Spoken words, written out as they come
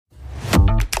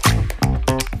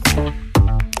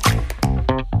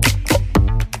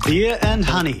Beer and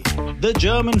Honey, the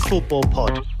German football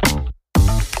pod.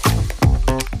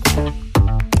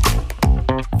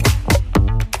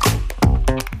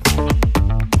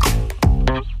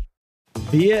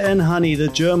 Beer and Honey, the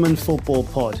German football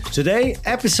pod. Today,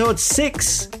 episode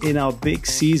 6 in our big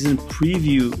season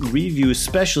preview review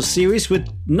special series with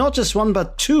not just one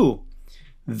but two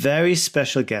very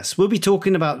special guests. We'll be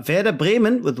talking about Werder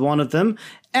Bremen with one of them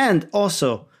and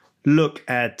also look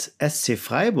at SC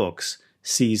Freiburg's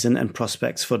season and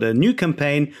prospects for the new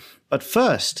campaign. But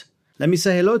first, let me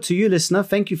say hello to you, listener.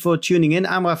 Thank you for tuning in.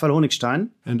 I'm Raphael Honigstein.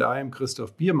 And I am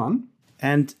Christoph Biermann.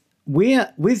 And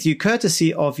we're with you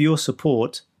courtesy of your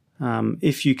support.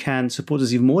 If you can support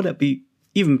us even more, that'd be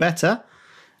even better.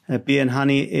 Beer and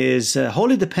Honey is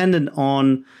wholly dependent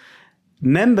on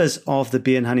members of the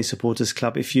Beer and Honey Supporters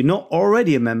Club. If you're not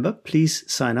already a member, please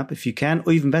sign up if you can,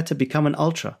 or even better, become an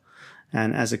ultra.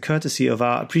 And as a courtesy of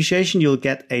our appreciation, you'll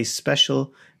get a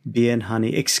special Beer and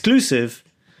Honey exclusive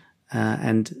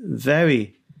and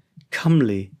very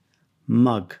comely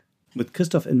mug with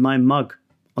Christoph in my mug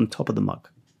on top of the mug.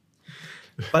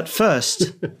 But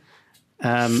first,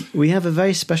 we have a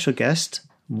very special guest,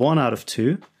 one out of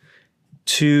two,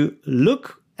 to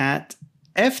look at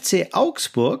FC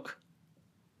Augsburg,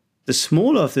 the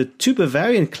smaller of the two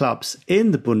Bavarian clubs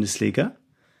in the Bundesliga.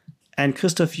 And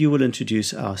Christoph, you will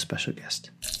introduce our special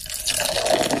guest.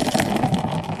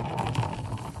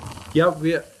 Yeah,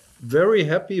 we're very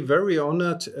happy, very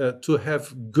honored to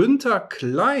have Günther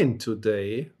Klein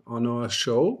today on our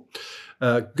show.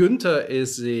 Günther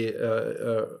is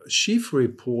the chief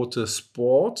reporter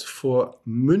sport for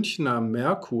Münchner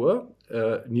Merkur,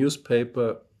 a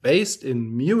newspaper based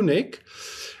in Munich.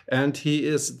 And he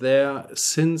is there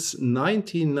since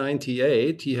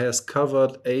 1998. He has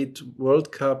covered 8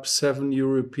 World Cup, 7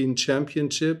 European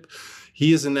Championship.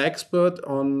 He is an expert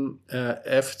on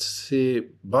FC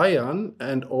Bayern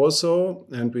and also,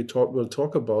 and we'll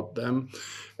talk about them,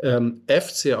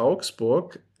 FC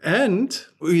Augsburg. And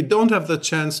we don't have the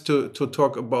chance to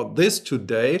talk about this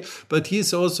today, but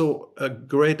he's also a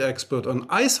great expert on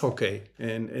ice hockey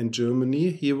in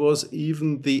Germany. He was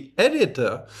even the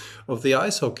editor of the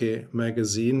ice hockey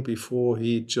magazine before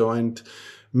he joined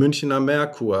Münchner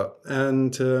Merkur.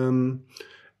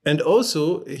 And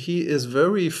also he is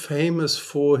very famous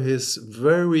for his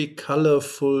very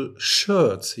colorful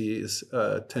shirts he is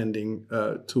tending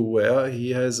to wear.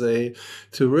 He has a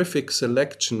terrific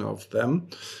selection of them.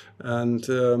 And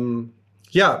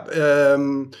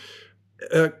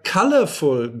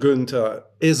colorful, Günther,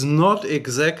 is not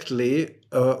exactly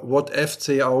what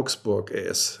FC Augsburg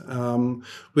is.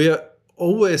 We are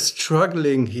always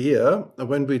struggling here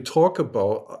when we talk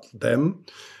about them,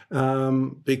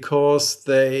 because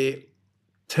they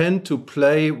tend to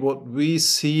play what we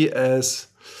see as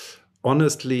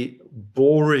honestly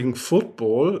boring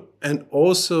football and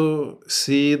also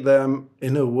see them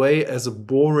in a way as a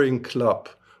boring club.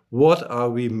 What are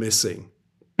we missing?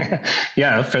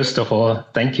 Yeah, first of all,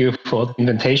 thank you for the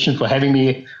invitation, for having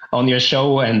me on your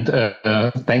show, and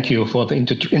thank you for the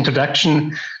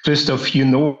introduction. Christoph, you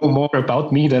know more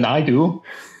about me than I do.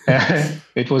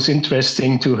 It was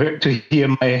interesting to hear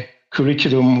my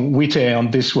curriculum vitae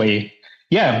on this way.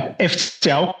 Yeah,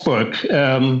 FC Augsburg,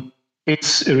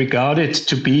 it's regarded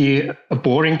to be a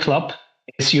boring club,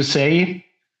 as you say,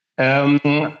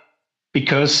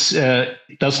 because it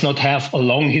does not have a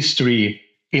long history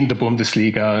in the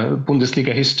Bundesliga.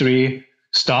 Bundesliga history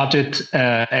started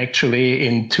actually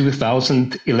in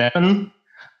 2011,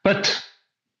 but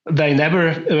they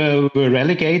never were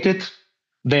relegated.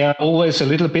 They are always a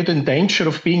little bit in danger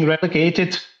of being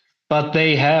relegated, but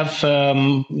they are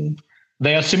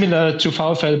similar to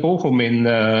VfL Bochum in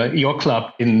your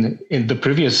club in the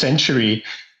previous century.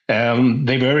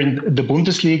 They were in the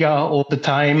Bundesliga all the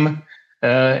time.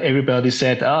 Everybody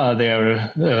said, they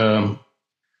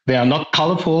are not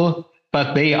colorful,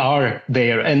 but they are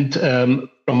there. And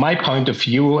from my point of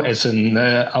view, as an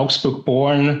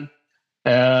Augsburg-born,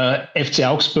 FC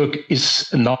Augsburg is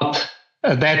not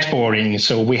that boring.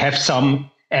 So we have some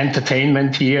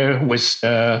entertainment here with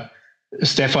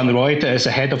Stefan Reuter as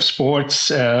a head of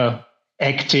sports,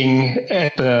 acting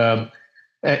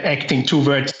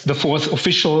towards the fourth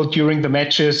official during the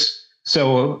matches.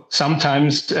 So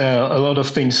sometimes a lot of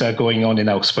things are going on in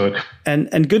Augsburg. And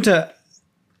Günther,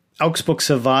 Augsburg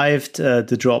survived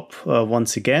the drop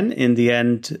once again in the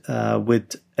end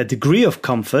with a degree of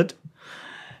comfort.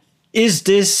 Is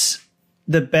this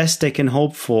the best they can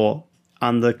hope for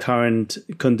under current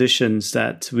conditions,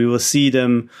 that we will see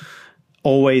them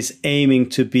always aiming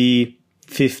to be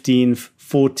 15th,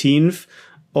 14th?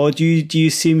 Or do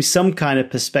you see some kind of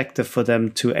perspective for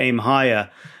them to aim higher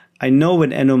I know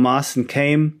when Enno Maaßen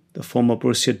came, the former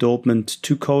Borussia Dortmund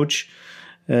 2 coach,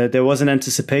 there was an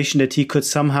anticipation that he could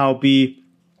somehow be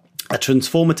a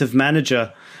transformative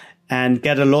manager and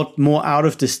get a lot more out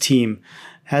of this team.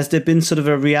 Has there been sort of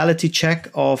a reality check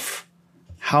of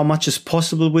how much is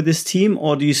possible with this team,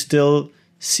 or do you still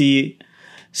see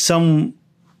some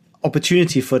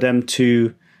opportunity for them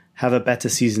to have a better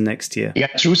season next year? Yeah,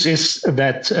 truth is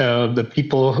that the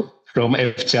people from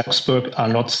FC Augsburg are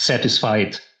not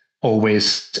satisfied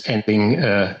always ending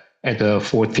at the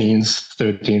 14th,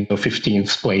 13th or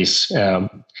 15th place.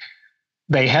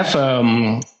 They have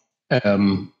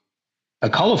a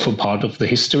colorful part of the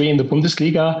history in the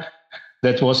Bundesliga.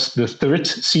 That was the 3rd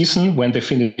season when they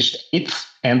finished 8th,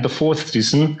 and the 4th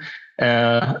season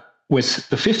with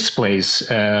the 5th place.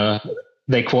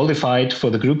 They qualified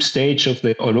for the group stage of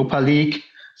the Europa League.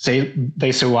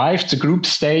 They survived the group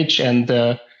stage, and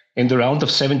in the round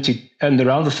of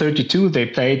 32, they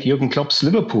played Jürgen Klopp's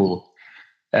Liverpool.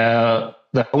 The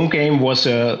home game was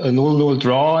a 0-0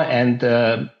 draw, and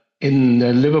in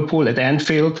Liverpool at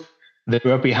Anfield, they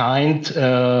were behind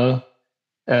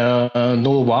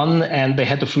 0-1, and they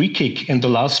had a free kick in the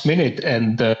last minute,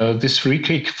 and this free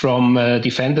kick from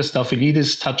defender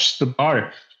Staphylides touched the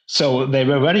bar. So they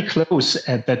were very close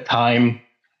at that time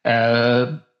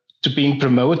to being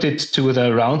promoted to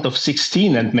the round of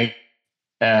 16, and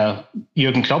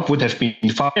Jürgen Klopp would have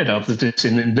been fired after this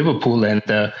in Liverpool, and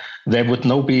there would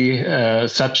not be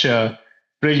such a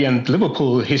brilliant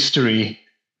Liverpool history.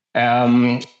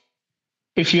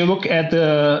 If you look at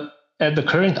the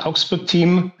current Augsburg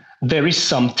team, there is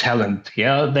some talent.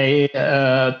 Yeah, they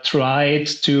tried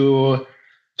to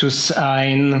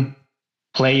sign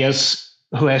players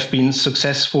who have been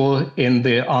successful in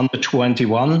the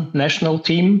under-21 national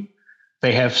team.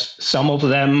 They have some of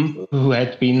them who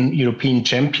had been European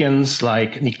champions,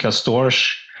 like Niklas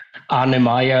Dorsch, Arne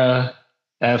Meyer,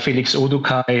 Felix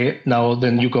Odukai, now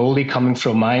the new goalie coming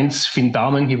from Mainz, Finn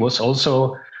Dahmen. He was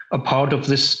also a part of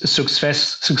this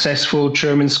successful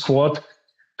German squad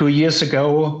 2 years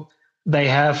ago. They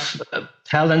have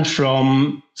talent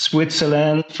from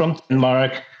Switzerland, from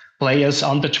Denmark, players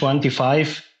under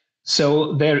 25.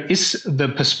 So there is the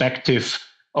perspective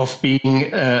of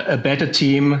being a better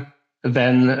team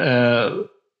than the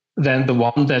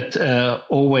one that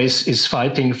always is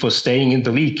fighting for staying in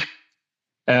the league.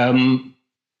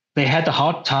 They had a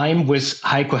hard time with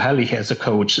Heiko Herrlich as a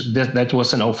coach. That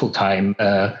was an awful time.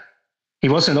 He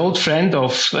was an old friend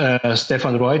of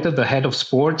Stefan Reuter, the head of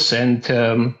sports, and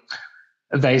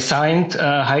they signed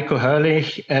Heiko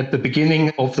Herrlich at the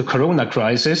beginning of the Corona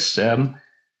crisis.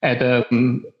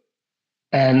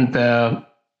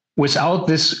 Without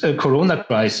this Corona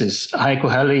crisis, Heiko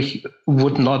Herrlich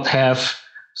would not have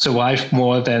survived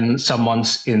more than some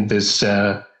months in this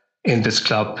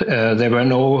club. There were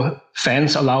no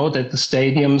fans allowed at the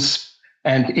stadiums,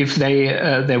 and if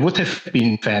there would have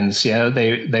been fans,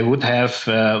 they would have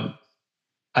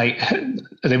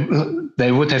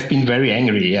they would have been very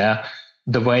angry. Yeah,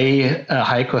 the way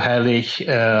Heiko Herrlich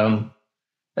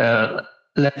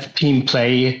let the team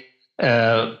play.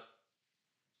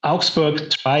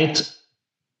 Augsburg tried.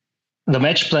 The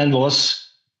match plan was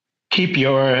keep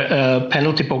your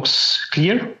penalty box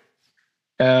clear,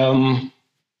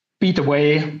 beat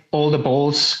away all the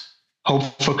balls,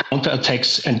 hope for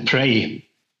counterattacks, and pray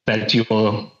that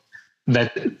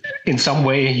in some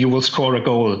way you will score a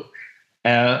goal.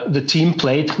 The team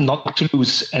played not to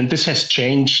lose, and this has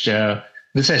changed.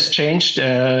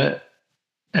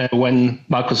 When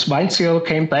Markus Weinzierl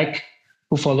came back,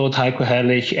 who followed Heiko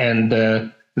Herrlich, and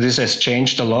this has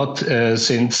changed a lot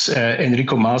since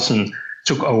Enrico Maaßen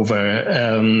took over.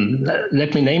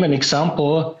 Let me name an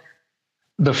example.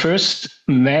 The first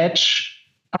match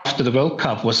after the World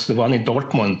Cup was the one in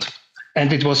Dortmund,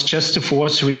 and it was just a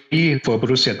 4-3 for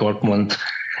Borussia Dortmund.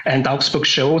 And Augsburg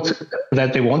showed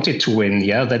that they wanted to win,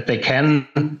 that they can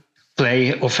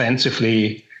play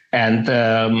offensively, and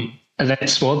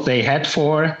that's what they had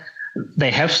for.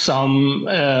 They have some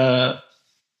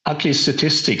ugly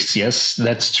statistics. Yes,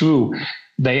 that's true.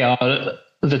 They are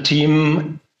the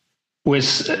team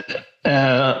with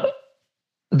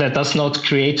that does not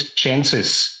create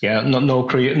chances. Does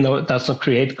not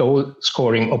create goal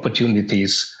scoring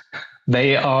opportunities.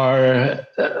 They are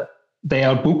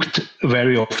booked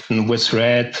very often with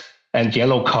red and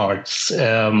yellow cards.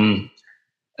 So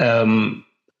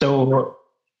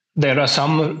there are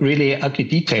some really ugly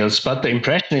details, but the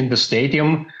impression in the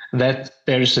stadium that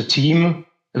there is a team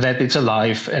that it's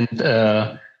alive, and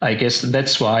I guess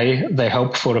that's why they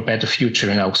hope for a better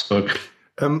future in Augsburg.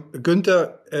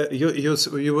 Günther,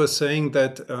 you were saying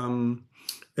that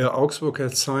Augsburg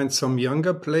has signed some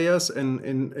younger players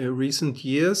in recent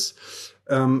years.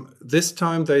 This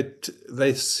time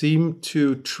they seem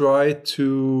to try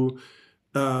to,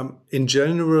 in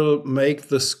general, make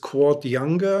the squad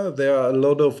younger. There are a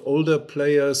lot of older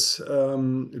players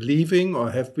leaving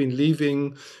or have been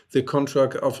leaving. The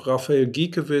contract of Rafael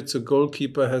Giekewitz, a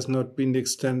goalkeeper, has not been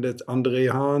extended. Andre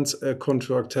Hahn's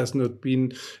contract has not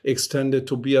been extended.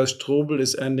 Tobias Strobel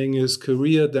is ending his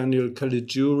career. Daniel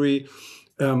Caligiuri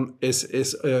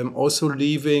is also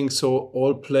leaving. So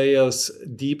all players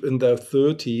deep in their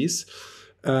 30s.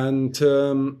 And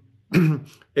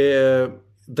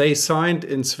they signed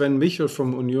in Sven Michel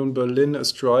from Union Berlin, a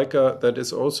striker that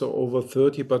is also over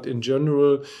 30. But in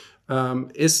general,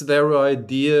 is their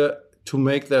idea to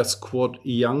make their squad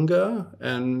younger,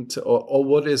 or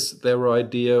what is their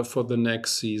idea for the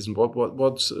next season? What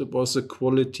was the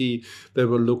quality they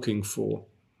were looking for?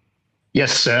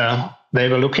 Yes, they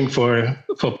were looking for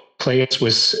players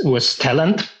with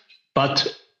talent,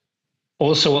 but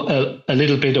also a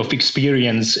little bit of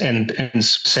experience and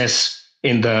success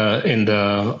in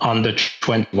the under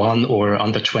 21 or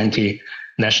under 20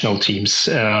 national teams.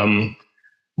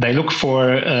 They look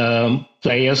for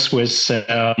players with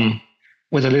a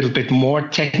little bit more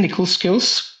technical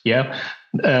skills. Yeah.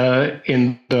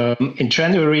 In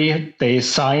January they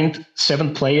signed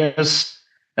 7 players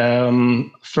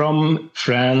from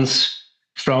France,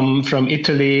 from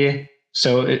Italy.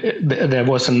 So there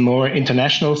was a more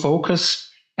international focus,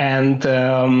 and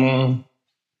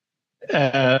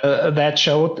that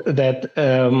showed that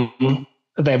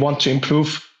they want to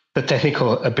improve the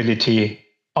technical ability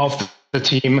of the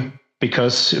team,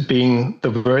 because being the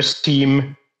worst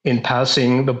team in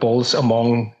passing the balls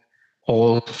among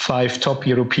all 5 top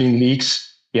European leagues,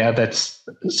 that's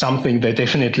something they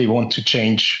definitely want to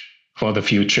change for the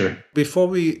future. Before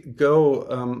we go,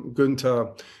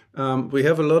 Günther, we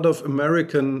have a lot of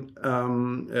American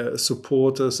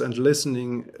supporters and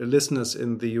listeners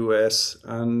in the US,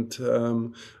 and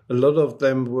a lot of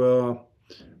them were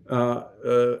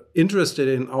interested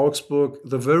in Augsburg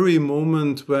the very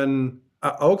moment when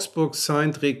Augsburg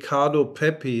signed Ricardo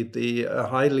Pepi, the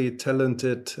highly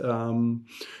talented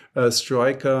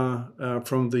striker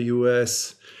from the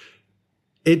US.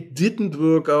 It didn't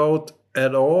work out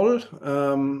at all.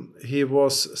 He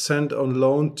was sent on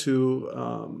loan to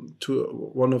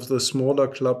one of the smaller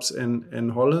clubs in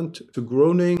Holland, to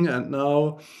Groningen, and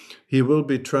now he will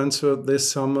be transferred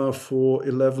this summer for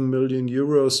 11 million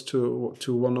euros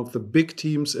to one of the big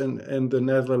teams in the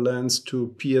Netherlands,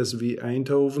 to PSV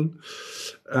Eindhoven.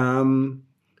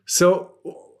 So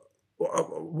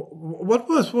what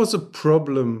was the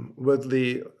problem with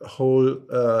the whole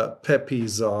Pepi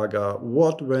saga?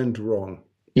 What went wrong?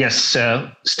 Yes,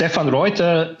 Stefan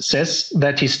Reuter says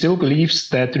that he still believes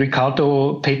that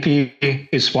Ricardo Pepi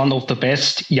is one of the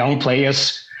best young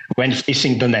players when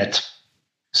facing the net.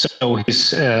 So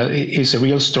he's a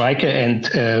real striker, and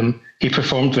he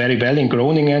performed very well in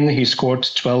Groningen. He scored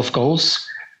 12 goals,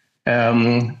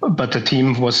 but the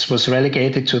team was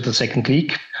relegated to the second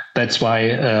league. That's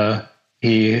why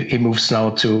he moves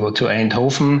now to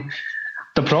Eindhoven.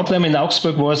 The problem in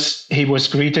Augsburg was he was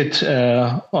greeted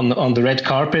on the red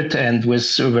carpet and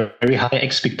with very high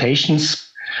expectations.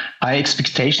 High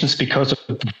expectations because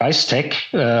of the price tag.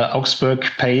 Augsburg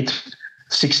paid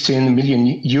 16 million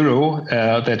euro.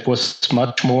 That was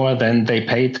much more than they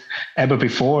paid ever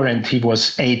before. And he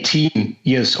was 18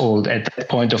 years old at that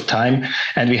point of time.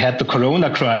 And we had the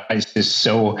Corona crisis.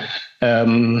 So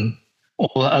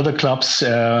all other clubs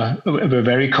were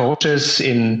very cautious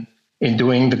in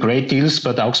doing the great deals,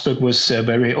 but Augsburg was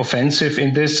very offensive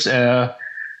in this. The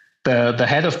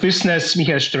head of business,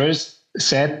 Michael Strauss,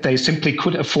 said they simply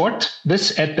could afford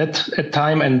this at that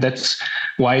time, and that's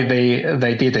why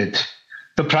they did it.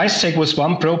 The price tag was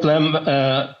one problem.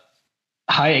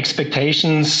 High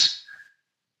expectations,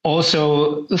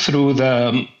 also through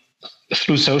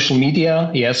social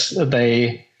media. Yes,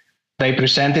 they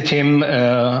presented him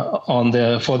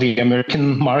for the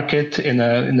American market in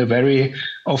a very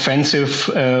offensive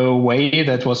way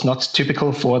that was not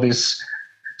typical for this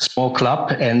small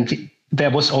club. And there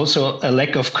was also a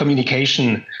lack of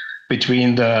communication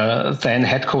between the then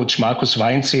head coach Markus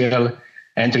Weinzierl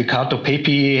and Ricardo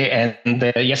Pepi. And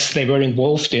yes, they were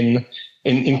involved in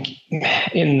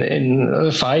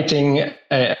fighting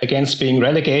against being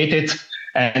relegated.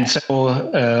 And so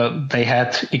they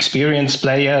had experienced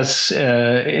players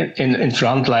in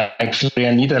front, like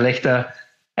Florian Niederlechner,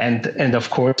 and of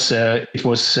course it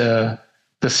was the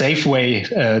safe way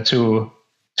to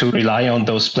rely on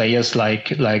those players like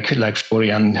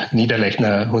Florian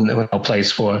Niederlechner, who now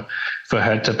plays for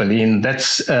Hertha Berlin.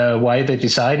 That's why they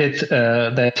decided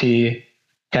that he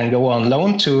can go on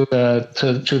loan to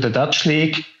the Dutch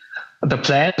league. The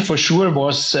plan for sure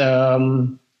was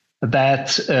that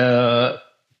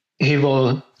he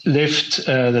will lift,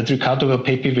 that Ricardo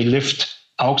Pepi will lift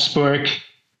Augsburg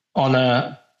on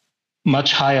a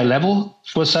much higher level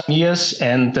for some years,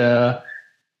 and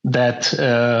that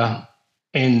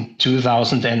in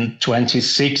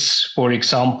 2026, for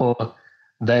example,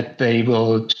 that they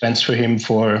will transfer him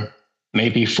for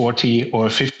maybe 40 or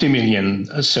 50 million.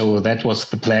 So that was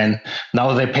the plan.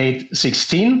 Now they paid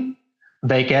 16.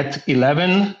 They get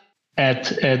 11 at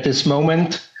this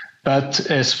moment. But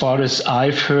as far as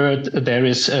I've heard, there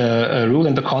is a rule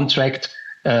in the contract,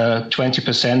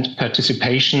 20%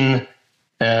 participation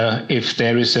if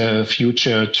there is a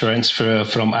future transfer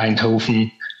from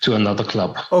Eindhoven to another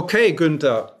club. Okay,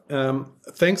 Günther,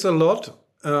 thanks a lot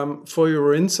for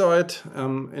your insight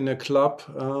in a club.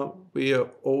 We are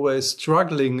always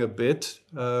struggling a bit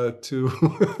to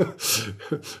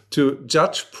to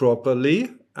judge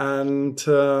properly. And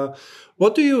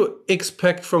what do you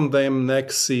expect from them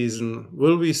next season?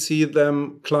 Will we see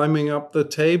them climbing up the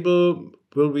table?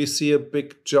 Will we see a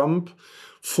big jump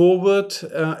forward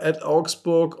at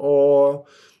Augsburg, or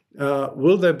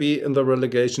will they be in the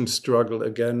relegation struggle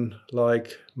again,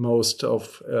 like in most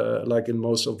of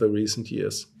the recent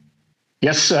years?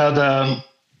 Yes,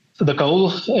 the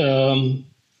goal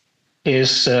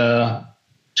is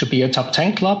to be a top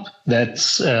 10 club.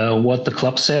 That's what the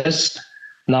club says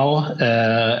now,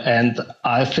 and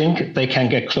I think they can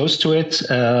get close to it.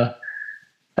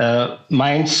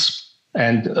 Mainz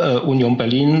and Union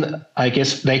Berlin, I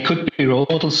guess they could be role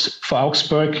models for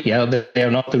Augsburg. Yeah, they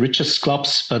are not the richest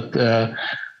clubs, but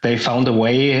they found a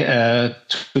way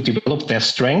to develop their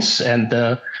strengths.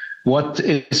 And what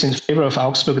is in favor of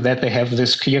Augsburg, that they have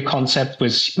this clear concept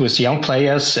with young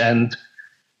players and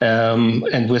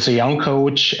with a young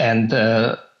coach. And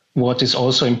what is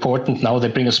also important now, they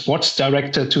bring a sports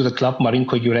director to the club,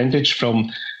 Marinko Jurendic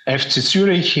from FC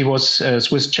Zurich. He was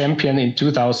Swiss champion in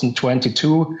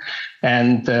 2022,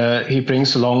 and he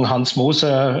brings along Hans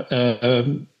Moser,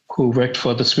 who worked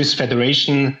for the Swiss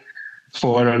Federation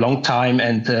for a long time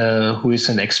and who is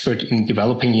an expert in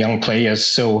developing young players.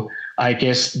 So I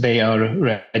guess they are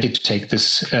ready to take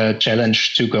this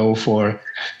challenge to go for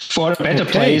a better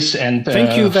place and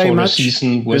thank you very for much, a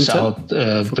season without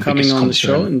for coming on the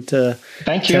show and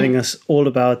telling us all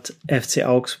about FC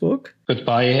Augsburg.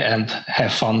 Goodbye and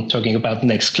have fun talking about the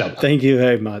next club. Thank you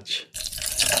very much.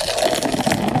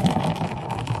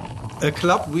 A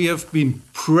club we have been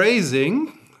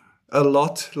praising a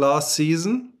lot last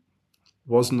season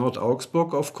was not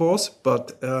Augsburg, of course,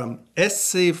 but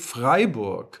SC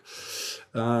Freiburg.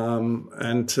 I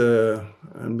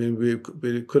mean,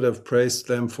 we could have praised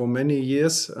them for many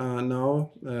years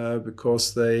now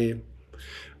because they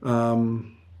are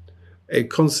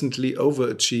constantly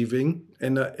overachieving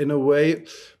in a way.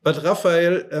 But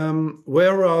Raphael,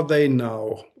 where are they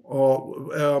now? Or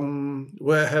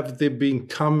where have they been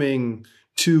coming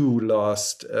to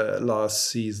last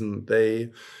season? They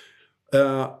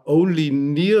only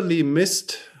nearly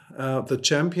missed the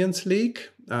Champions League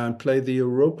and play the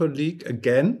Europa League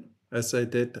again, as they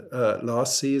did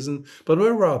last season. But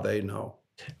where are they now?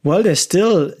 Well, they're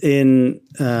still in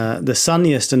the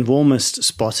sunniest and warmest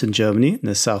spot in Germany, in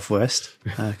the southwest.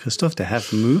 Christoph, they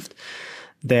have moved.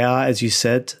 They are, as you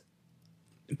said,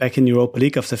 back in Europa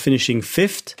League after finishing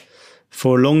fifth.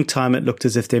 For a long time, it looked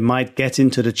as if they might get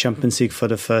into the Champions League for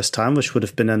the first time, which would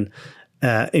have been an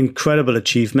incredible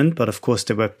achievement. But of course,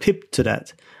 they were pipped to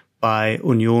that by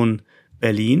Union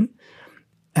Berlin.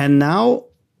 And now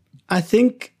I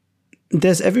think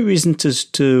there's every reason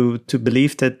to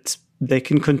believe that they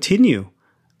can continue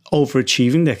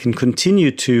overachieving. They can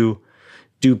continue to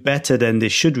do better than they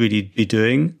should really be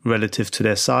doing relative to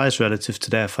their size, relative to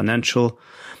their financial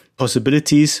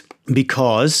possibilities,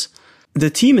 because the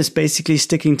team is basically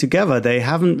sticking together. They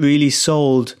haven't really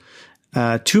sold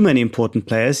too many important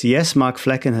players. Yes, Mark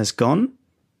Flecken has gone,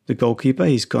 the goalkeeper.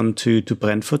 He's gone to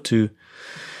Brentford to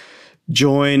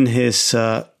join his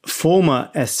former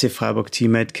SC Freiburg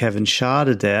teammate Kevin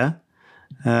Schade there.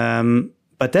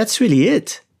 But that's really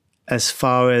it as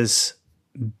far as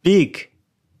big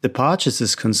departures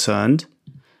is concerned.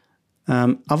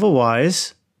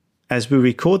 Otherwise, as we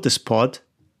record this pod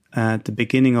at the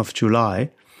beginning of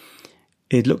July,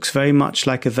 it looks very much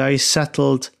like a very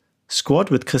settled squad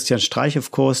with Christian Streich,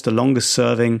 of course, the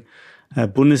longest-serving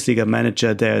Bundesliga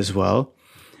manager there as well.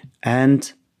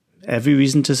 And every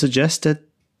reason to suggest that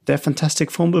their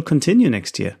fantastic form will continue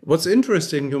next year. What's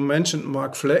interesting, you mentioned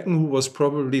Mark Flecken, who was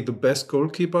probably the best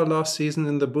goalkeeper last season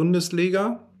in the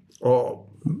Bundesliga. or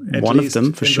at one least of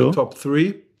them for in sure. the top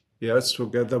three. Yes,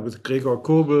 together with Gregor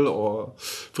Kobel or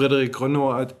Frederic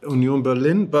Renaud at Union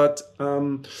Berlin. But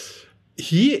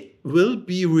he will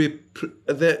be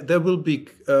there will be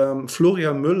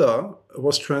Florian Müller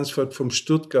was transferred from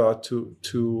Stuttgart to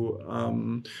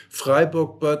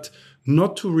Freiburg, but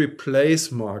not to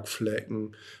replace Mark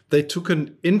Flecken. They took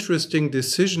an interesting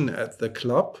decision at the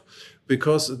club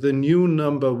because the new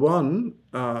number one,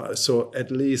 so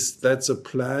at least that's a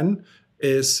plan,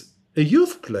 is a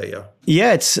youth player.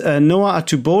 Yeah, it's Noah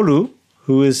Atubolu,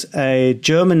 who is a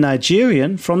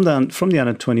German-Nigerian from the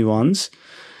under-21s.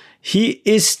 He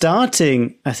is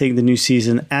starting, I think, the new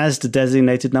season as the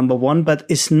designated number one, but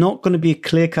it's not going to be a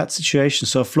clear-cut situation.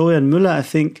 So Florian Müller, I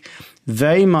think,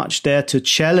 very much there to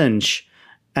challenge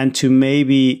and to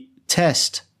maybe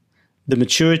test the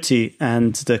maturity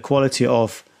and the quality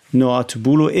of Noah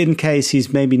Atubolu in case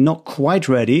he's maybe not quite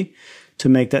ready to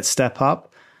make that step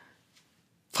up.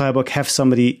 Freiburg have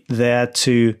somebody there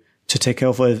to take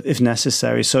over if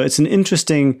necessary. So it's an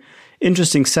interesting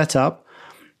setup.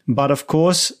 But of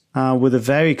course, with a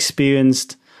very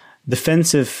experienced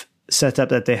defensive setup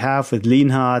that they have with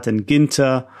Lienhardt and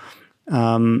Ginter,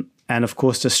 and of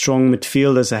course the strong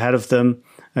midfielders ahead of them,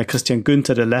 Christian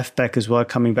Günther, the left back as well,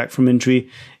 coming back from injury,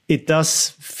 it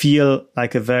does feel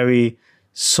like a very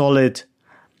solid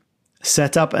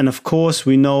setup. And of course,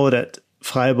 we know that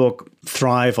Freiburg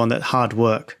thrive on that hard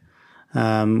work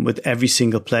with every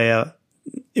single player,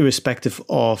 irrespective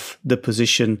of the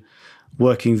position,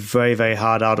 working very, very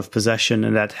hard out of possession.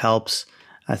 And that helps,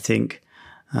 I think,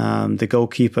 the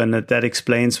goalkeeper. And that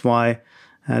explains why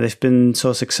they've been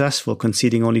so successful,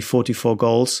 conceding only 44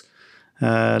 goals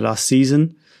last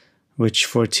season, which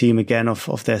for a team, again,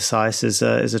 of their size is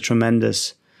a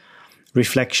tremendous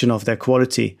reflection of their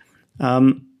quality.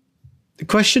 The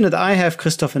question that I have,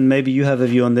 Christoph, and maybe you have a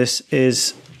view on this,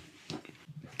 is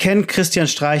can Christian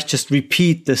Streich just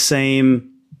repeat the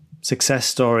same success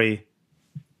story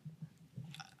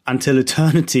until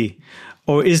eternity?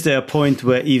 Or is there a point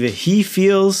where either he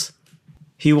feels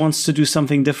he wants to do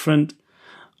something different,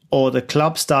 or the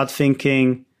club start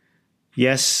thinking,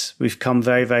 yes, we've come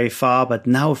very, very far, but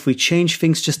now if we change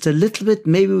things just a little bit,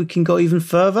 maybe we can go even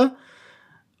further?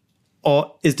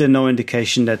 Or is there no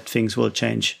indication that things will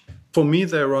change? For me,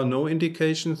 there are no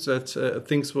indications that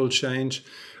things will change.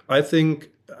 I think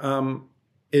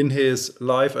in his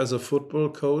life as a football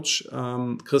coach,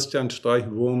 Christian Streich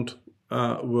won't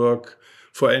work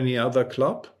for any other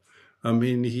club. I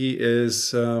mean, he is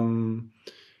so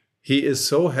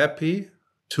happy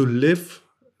to live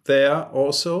there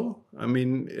also. I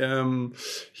mean,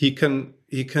 he can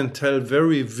tell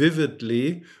very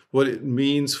vividly what it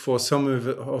means for some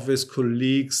of his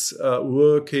colleagues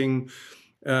working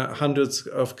hundreds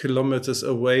of kilometers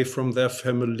away from their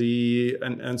family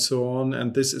and so on.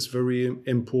 And this is very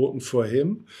important for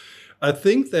him. I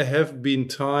think there have been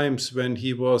times when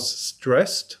he was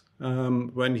stressed,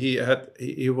 when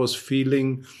he was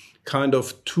feeling kind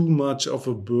of too much of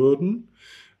a burden.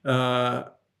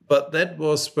 But that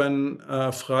was when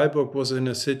Freiburg was in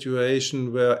a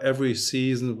situation where every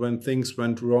season, when things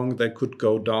went wrong, they could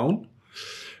go down.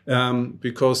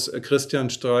 Because Christian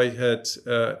Streich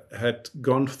had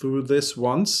gone through this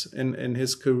once in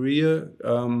his career,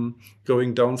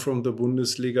 going down from the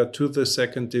Bundesliga to the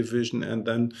second division and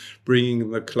then bringing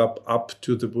the club up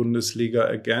to the Bundesliga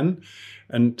again.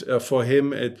 And for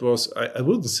him, it was, I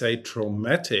wouldn't say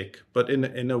traumatic, but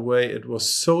in a way, it was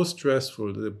so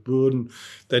stressful. The burden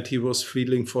that he was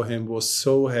feeling for him was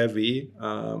so heavy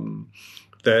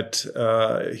that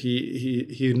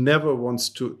he never wants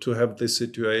to have this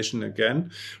situation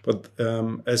again. But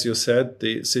as you said,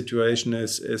 the situation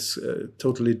is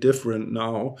totally different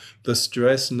now. The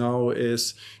stress now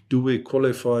is, do we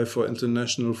qualify for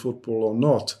international football or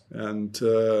not?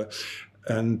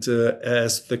 And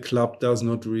as the club does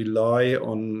not rely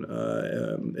on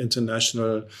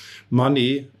international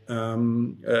money,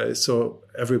 so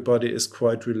everybody is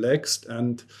quite relaxed,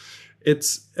 and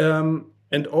it's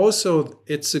and also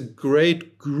it's a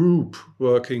great group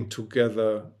working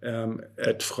together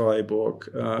at Freiburg.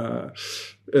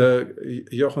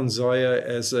 Jochen Seyer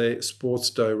as a sports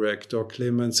director,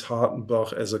 Clemens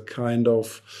Hartenbach as a kind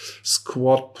of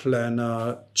squad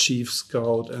planner, chief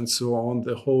scout, and so on.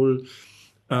 The whole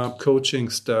coaching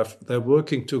staff, they're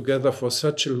working together for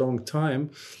such a long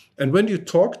time. And when you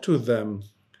talk to them,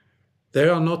 they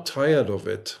are not tired of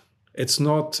it. It's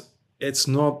not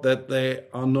that they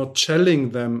are not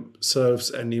challenging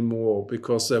themselves anymore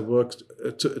because they worked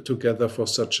together for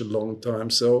such a long time.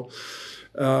 So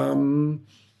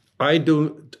I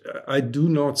do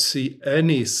not see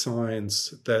any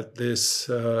signs that this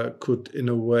could, in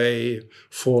a way,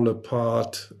 fall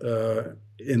apart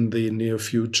in the near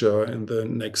future, in the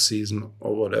next season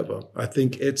or whatever. I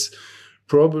think it's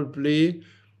probably,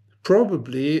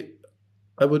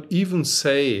 I would even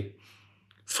say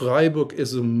Freiburg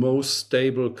is the most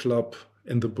stable club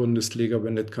in the Bundesliga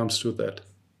when it comes to that.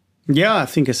 Yeah, I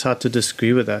think it's hard to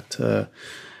disagree with that.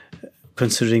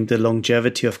 Considering the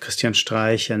longevity of Christian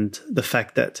Streich and the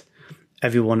fact that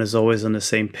everyone is always on the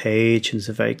same page and it's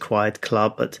a very quiet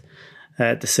club, but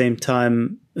at the same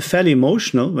time, fairly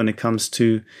emotional when it comes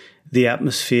to the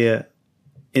atmosphere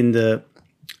in the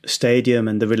stadium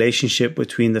and the relationship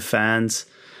between the fans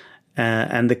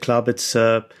and the club. It's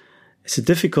a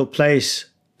difficult place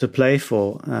to play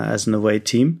for as an away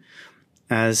team,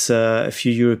 as a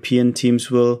few European teams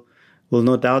will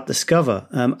no doubt discover.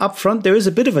 Up front, there is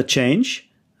a bit of a change.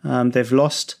 They've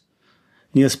lost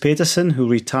Niels Petersen, who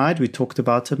retired. We talked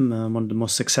about him, one of the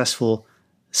most successful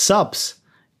subs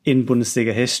in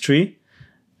Bundesliga history.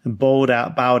 Bowed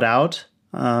out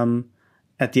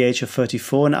at the age of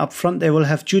 34. And up front, they will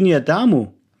have Junior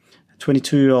Damu, a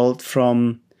 22-year-old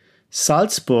from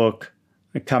Salzburg,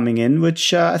 coming in,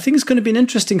 which I think is going to be an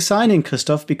interesting signing,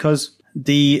 Christoph, because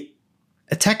the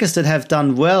attackers that have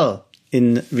done well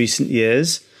in recent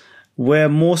years were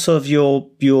more sort of your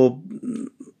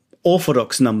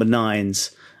orthodox number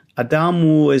nines.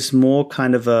 Adamu is more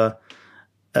kind of a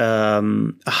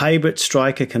hybrid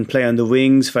striker, can play on the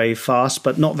wings, very fast,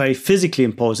 but not very physically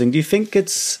imposing. Do you think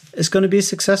it's going to be a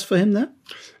success for him there?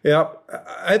 Yeah,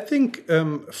 I think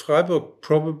Freiburg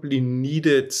probably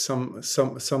needed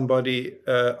somebody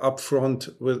up front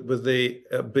with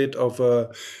a bit of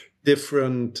a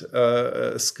different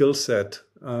skill set.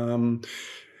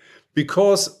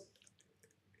 Because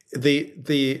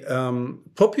the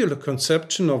popular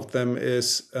conception of them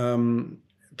is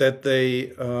that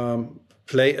they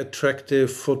play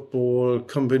attractive football,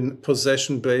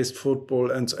 possession-based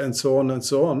football, and so on and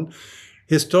so on,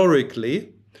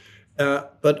 historically.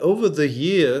 But over the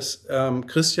years,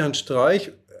 Christian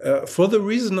Streich, for the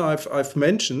reason I've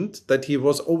mentioned, that he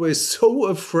was always so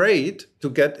afraid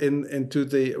to get into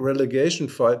the relegation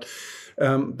fight,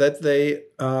 that they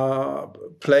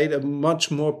played a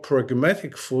much more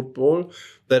pragmatic football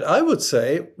that I would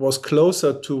say was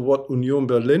closer to what Union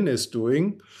Berlin is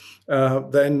doing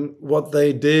than what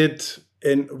they did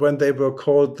when they were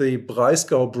called the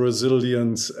Breisgau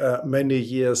Brazilians many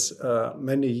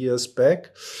years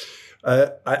back.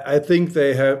 I think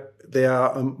they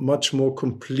are a much more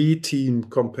complete team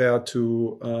compared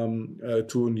to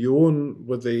Union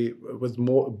with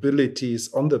more abilities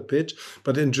on the pitch.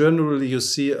 But in general, you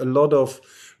see a lot of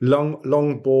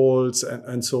long balls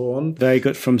and so on. Very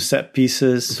good from set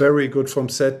pieces. Very good from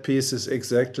set pieces,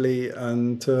 exactly.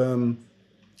 And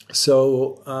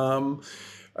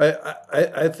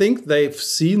I think they've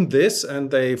seen this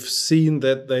and they've seen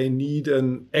that they need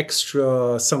an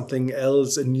extra something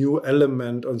else, a new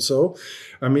element. And so,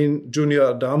 I mean, Junior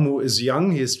Adamu is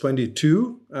young, he's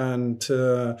 22,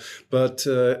 but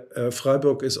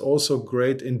Freiburg is also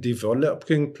great in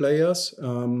developing players.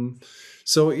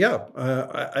 So yeah,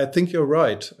 I think you're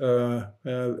right.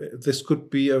 This could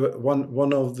be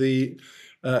one of the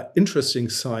interesting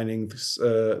signings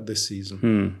this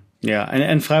season. Yeah,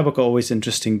 and Freiburg are always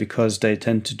interesting because they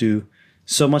tend to do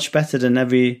so much better than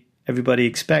everybody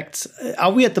expects.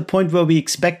 Are we at the point where we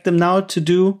expect them now to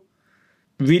do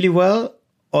really well?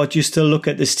 Or do you still look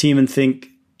at this team and think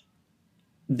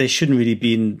they shouldn't really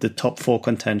be in the top 4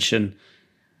 contention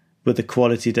with the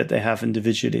quality that they have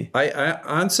individually? I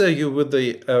answer you with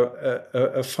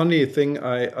a funny thing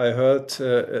I heard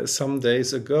some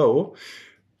days ago.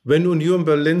 When Union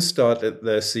Berlin started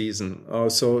their season,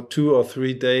 so 2 or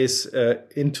 3 days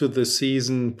into the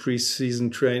season,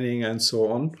 pre-season training and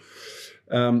so on,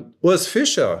 Urs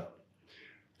Fischer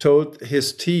told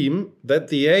his team that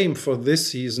the aim for this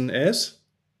season is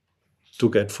to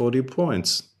get 40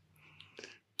 points,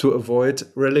 to avoid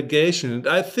relegation. And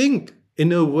I think,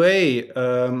 in a way,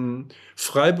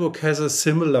 Freiburg has a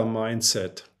similar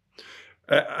mindset.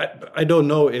 I don't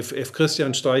know if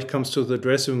Christian Streich comes to the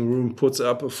dressing room, puts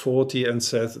up a 40 and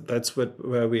says that's where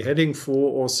we're heading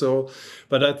for or so.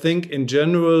 But I think in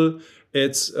general,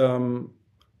 it's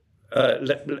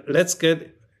let's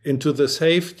get into the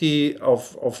safety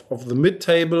of the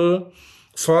mid-table,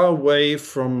 far away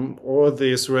from all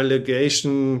this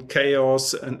relegation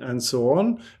chaos and so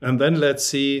on. And then let's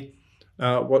see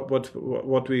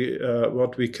what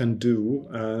we can do.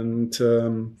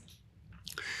 And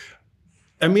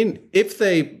I mean, if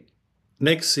they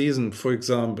next season, for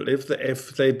example, if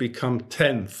they become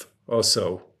 10th or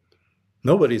so,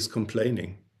 nobody's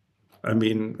complaining. I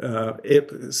mean,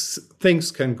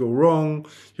 things can go wrong.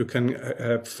 You can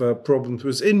have problems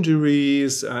with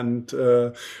injuries and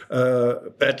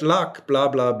bad luck, blah,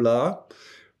 blah, blah.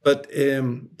 But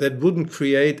that wouldn't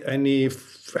create any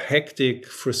hectic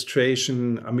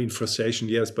frustration. I mean, frustration,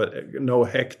 yes, but no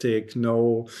hectic,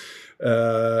 no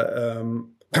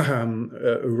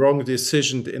wrong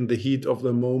decision in the heat of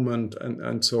the moment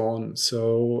and so on.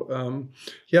 So,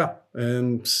 yeah.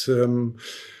 And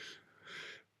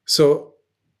so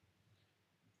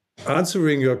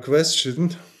answering your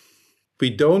question, we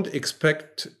don't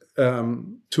expect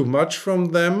too much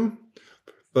from them,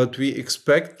 but we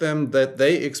expect them that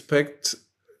they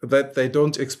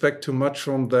don't expect too much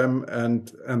from them,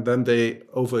 and then they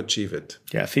overachieve it.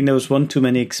 Yeah, I think there was one too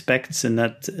many expects in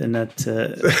that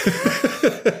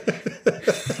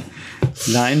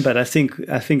line, but I think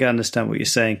I understand what you're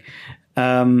saying.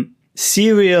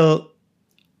 Serial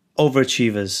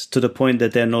overachievers to the point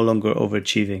that they're no longer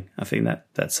overachieving. I think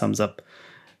that sums up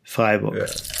Freiburg. Yeah.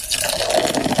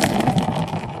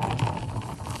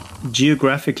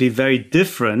 Geographically very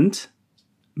different,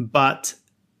 but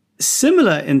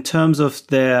similar in terms of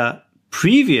their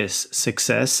previous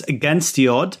success against the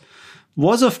odd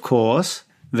were of course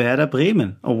Werder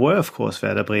Bremen.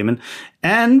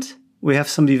 And we have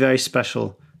somebody very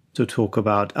special to talk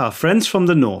about, our friends from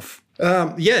the north.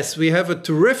 Yes, we have a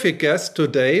terrific guest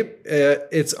today.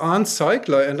 It's Arnd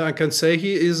Zeigler, and I can say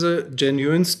he is a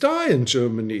genuine star in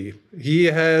Germany. He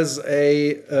has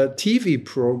a TV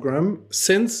program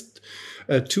since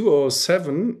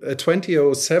 2007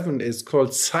 is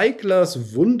called Zeiglers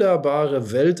wunderbare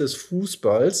Welt des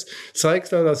Fußballs.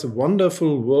 Zeigler, das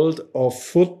wonderful world of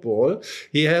football.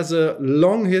 He has a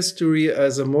long history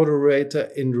as a moderator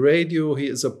in radio. He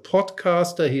is a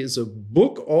podcaster. He is a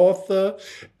book author,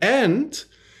 and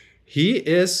he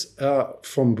is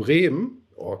from Bremen.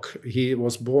 Or he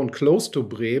was born close to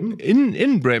Bremen.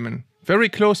 In Bremen, very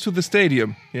close to the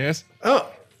stadium. Yes. Oh.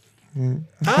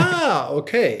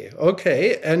 Okay.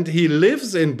 And he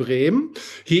lives in Bremen.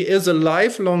 He is a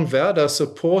lifelong Werder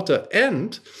supporter.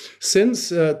 And since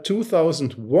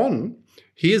 2001,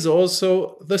 he is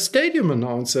also the stadium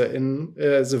announcer in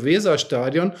the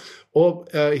Weserstadion. Or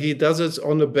he does it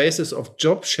on the basis of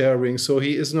job sharing. So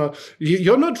he is not.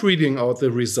 You're not reading out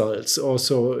the results.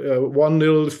 Also,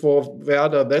 1-0 for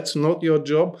Werder. That's not your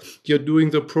job. You're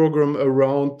doing the program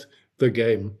around the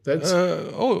game. That's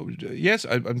yes,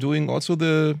 I'm doing also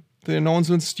the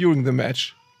announcements during the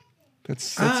match.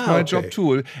 That's my job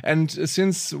too. And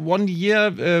since 1 year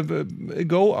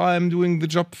ago, I'm doing the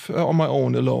job on my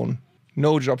own, alone.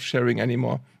 No job sharing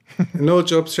anymore. No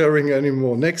job sharing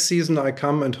anymore. Next season I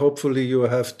come, and hopefully you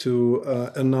have to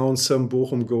announce some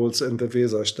Bochum goals in the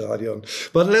Weserstadion.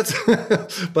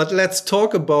 But let's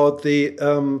talk about the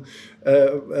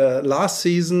last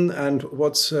season and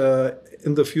what's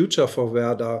in the future for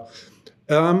Werder.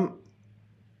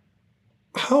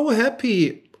 How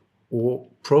happy, or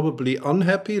probably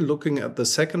unhappy, looking at the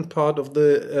second part of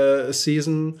the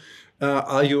season,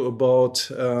 are you about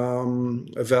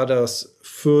Werder's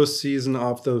first season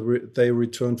after they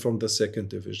returned from the second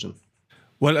division?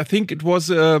 Well, I think it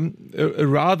was a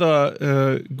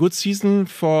rather good season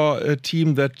for a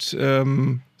team that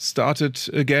started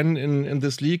again in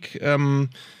this league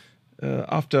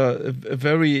after a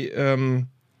very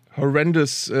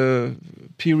horrendous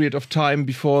period of time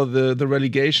before the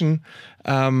relegation.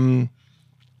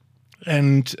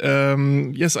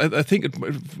 Yes, I think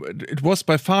it was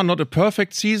by far not a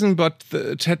perfect season, but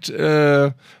it had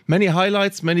many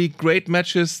highlights, many great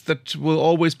matches that will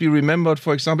always be remembered.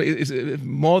 For example, it's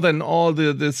more than all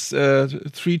this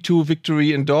 3-2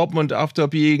 victory in Dortmund after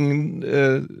being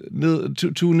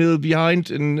 2-0 behind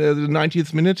in the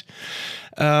 90th minute.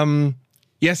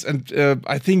 Yes, and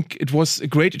I think it was a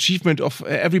great achievement of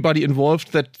everybody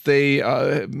involved that they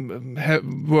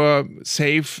were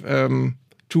safe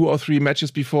 2 or 3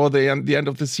 matches before the end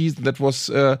of the season. That was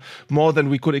more than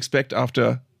we could expect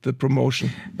after the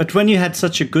promotion. But when you had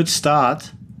such a good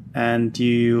start and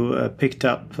you picked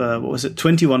up,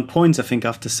 21 points, I think,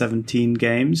 after 17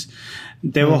 games,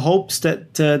 there were hopes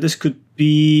that this could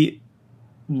be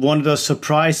one of those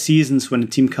surprise seasons when a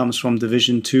team comes from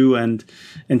Division 2 and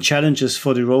challenges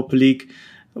for the Europa League.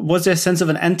 Was there a sense of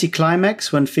an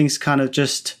anticlimax when things kind of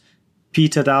just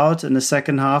petered out in the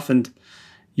second half and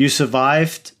you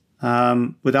survived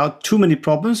without too many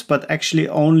problems, but actually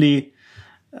only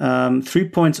 3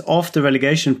 points off the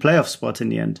relegation playoff spot in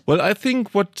the end. Well, I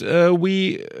think what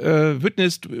we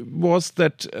witnessed was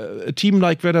that a team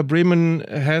like Werder Bremen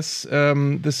has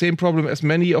the same problem as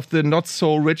many of the not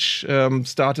so rich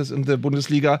starters in the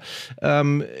Bundesliga.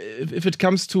 If it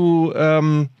comes to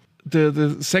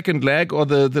the second leg or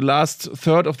the last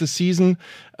third of the season,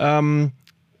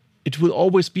 it will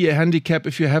always be a handicap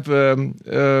if you have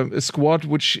a squad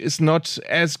which is not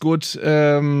as good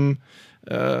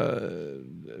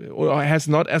or has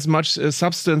not as much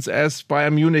substance as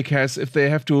Bayern Munich has. If they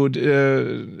have to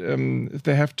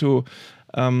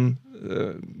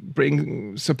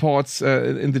bring supports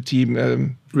in the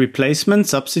team. Replacement,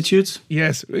 substitutes?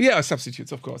 Yes,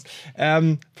 substitutes, of course.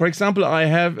 For example, I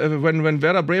have when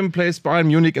Werder Bremen plays Bayern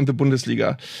Munich in the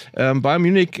Bundesliga, Bayern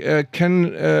Munich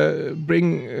can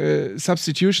bring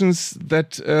substitutions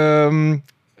that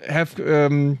have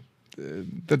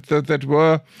that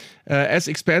were as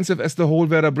expensive as the whole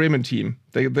Werder Bremen team.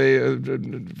 They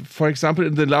for example,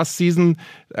 in the last season,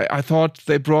 I thought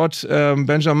they brought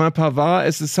Benjamin Pavard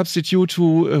as a substitute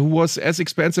who was as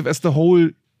expensive as the whole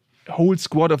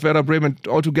squad of Werder Bremen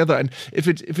altogether. And if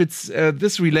it's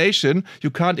this relation, you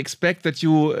can't expect that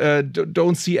you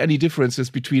don't see any differences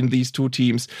between these two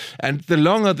teams. And the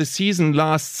longer the season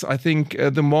lasts, I think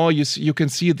the more you can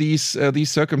see these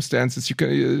circumstances. You can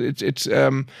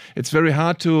it's very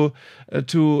hard to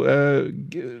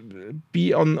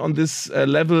be on this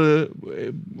level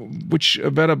which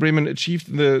Werder Bremen achieved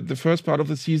in the first part of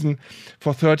the season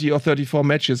for 30 or 34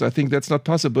 matches. I think that's not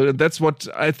possible, and that's what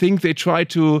I think they try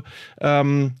to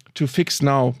fix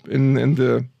now in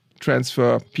the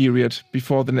transfer period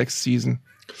before the next season.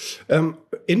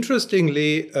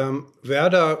 Interestingly,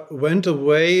 Werder went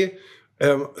away.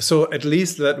 So at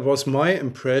least that was my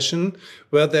impression,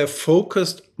 where they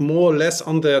focused more or less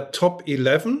on their top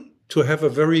 11 to have a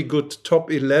very good top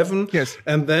 11. Yes.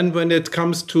 And then when it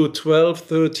comes to 12,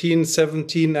 13,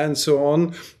 17 and so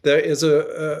on, there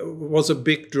was a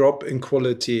big drop in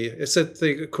quality. Is that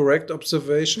the correct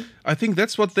observation? I think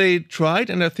that's what they tried,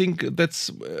 and I think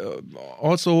that's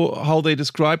also how they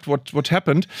described what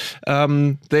happened.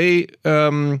 They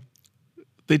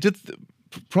did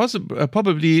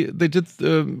probably they did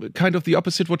kind of the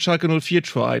opposite what Schalke 04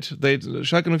 tried.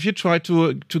 Schalke 04 tried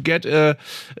to get a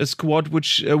squad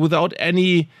which without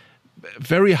any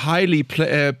very highly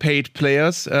paid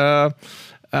players,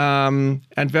 and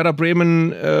Werder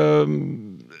Bremen.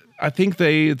 I think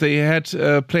they had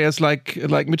players like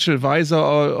Mitchell Weiser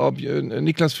or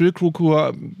Niklas Füllkrug who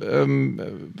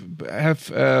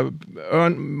have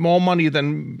earned more money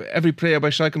than every player by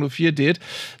Schalke 04 did.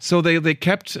 So they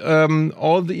kept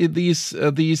all these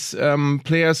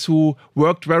players who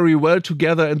worked very well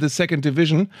together in the second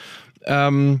division,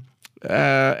 and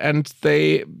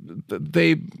they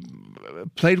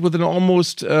played with an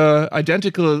almost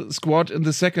identical squad in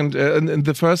the second in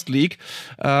the first league,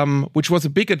 which was a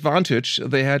big advantage.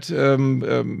 They had,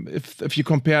 if you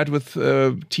compared with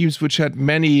teams which had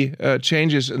many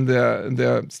changes in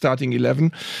their starting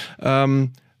 11.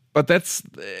 But that's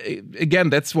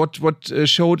what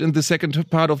showed in the second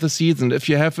part of the season. If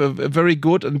you have a very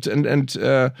good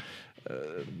and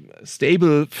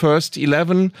stable first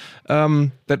 11,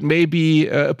 that may be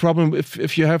a problem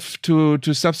if you have to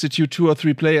substitute 2 or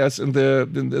 3 players in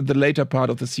the later part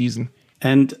of the season.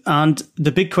 And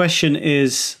the big question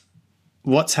is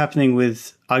what's happening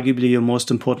with arguably your most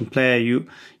important player.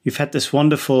 You've had this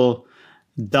wonderful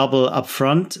double up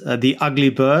front, the ugly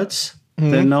birds,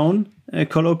 they're known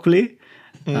colloquially,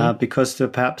 because they're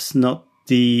perhaps not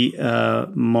the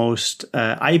most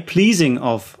eye-pleasing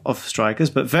of strikers,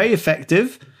 but very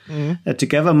effective.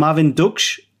 Together, Marvin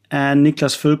Duksch and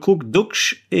Niklas Füllkrug.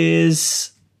 Duksch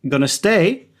is going to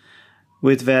stay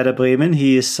with Werder Bremen.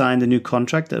 He has signed a new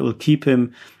contract that will keep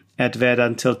him at Werder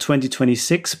until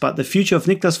 2026. But the future of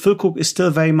Niklas Füllkrug is still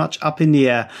very much up in the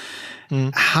air.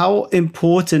 How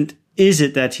important is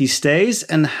it that he stays,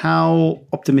 and how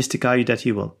optimistic are you that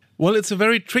he will? Well, it's a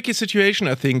very tricky situation,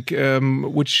 I think,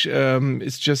 which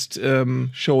is just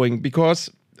showing, because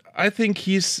I think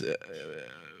he's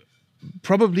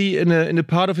probably in a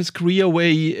part of his career where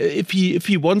if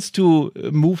he wants to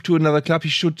move to another club,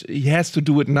 he has to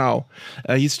do it now.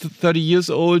 He's 30 years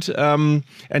old, and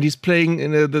he's playing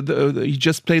he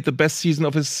just played the best season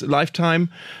of his lifetime,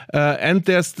 and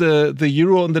there's the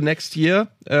Euro in the next year,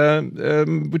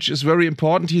 which is very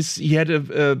important. He had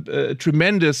a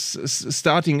tremendous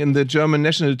starting in the German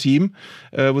national team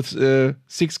with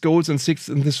 6 goals in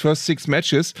his first 6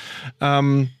 matches.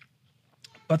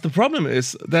 But the problem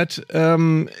is that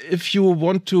if you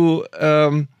want to,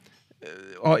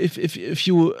 or if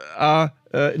you are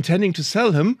intending to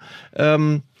sell him,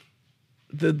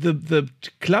 the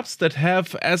clubs that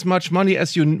have as much money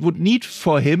as you would need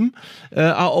for him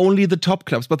are only the top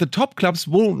clubs. But the top clubs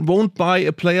won't buy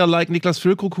a player like Niklas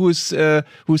Füllkrug,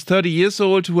 who's 30 years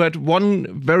old, who had one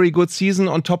very good season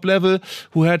on top level,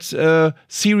 who had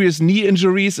serious knee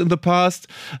injuries in the past.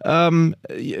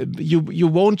 You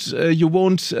won't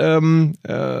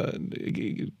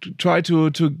try to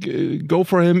go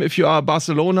for him if you are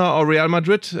Barcelona or Real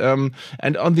Madrid.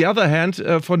 And on the other hand,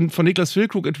 for Niklas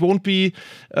Füllkrug, it won't be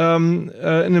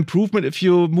an improvement if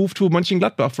you move to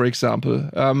Mönchengladbach, for example.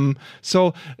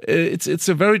 So it's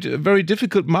a very, very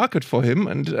difficult market for him,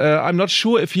 and I'm not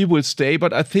sure if he will stay.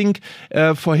 But I think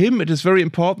for him, it is very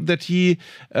important that he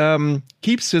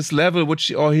keeps his level,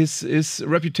 his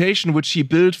reputation, which he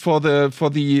built for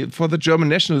the German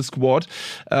national squad,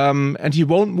 and he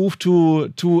won't move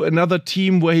to another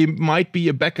team where he might be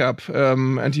a backup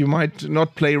and he might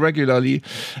not play regularly.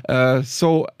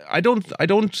 So I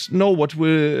don't know what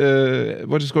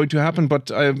is going to happen,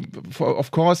 but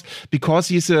of course, because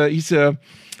he's a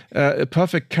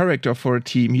perfect character for a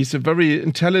team. He's a very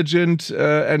intelligent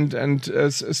and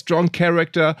a strong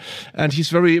character, and he's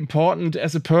very important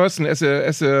as a person, as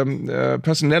a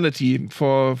personality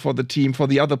for the team, for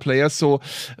the other players. So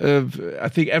I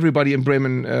think everybody in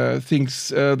Bremen thinks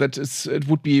that it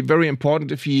would be very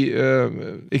important if he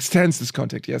extends this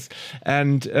contract. Yes,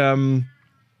 and.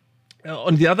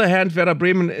 On the other hand, Werder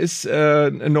Bremen is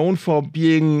known for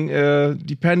being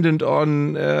dependent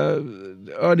on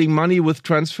earning money with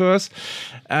transfers,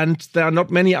 and there are not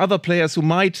many other players who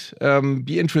might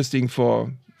be interesting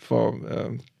for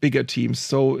bigger teams.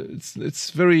 So it's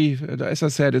very, as I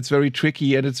said, it's very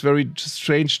tricky, and it's very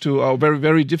strange or very,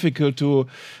 very difficult to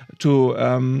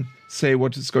say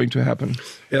what is going to happen.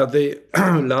 Yeah, the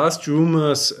last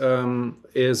rumors are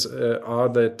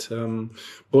that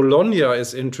Bologna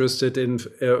is interested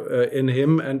in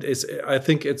him, and I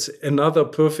think it's another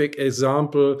perfect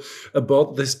example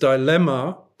about this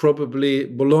dilemma. Probably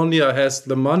Bologna has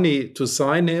the money to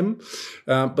sign him,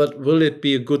 but will it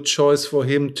be a good choice for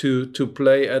him to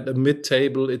play at a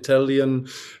mid-table Italian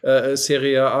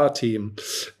Serie A team?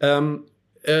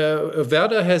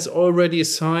 Werder has already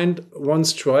signed one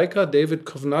striker, David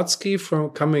Kovnatski,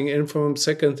 coming in from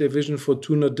second division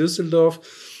Fortuna Düsseldorf.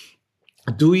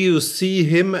 Do you see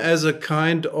him as a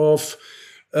kind of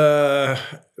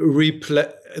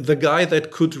the guy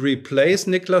that could replace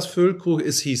Niklas Füllkrug?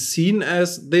 Is he seen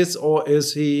as this, or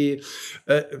is he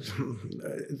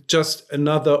just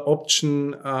another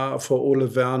option for Ole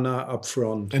Werner up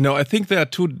front? No, I think there are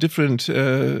two different,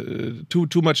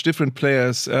 too much different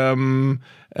players, and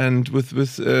with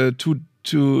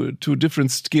two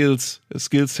different skill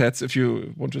sets, if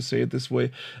you want to say it this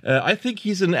way. I think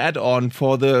he's an add-on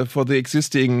for the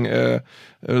existing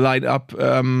lineup,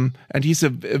 and he's a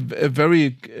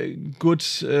very good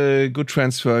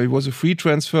transfer. He was a free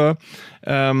transfer.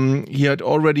 He had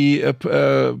already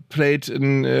played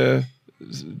in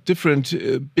different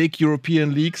big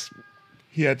European leagues.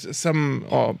 He had some,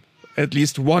 or at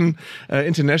least one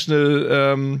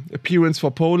international appearance for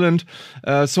Poland.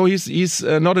 So he's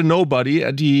not a nobody,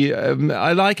 and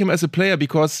I like him as a player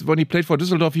because when he played for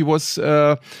Düsseldorf, he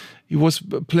was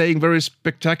playing very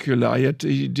spectacular.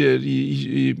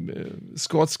 He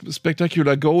scored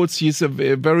spectacular goals. He's a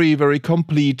very, very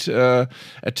complete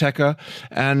attacker,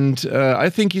 and I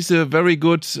think he's a very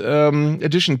good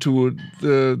addition to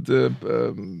the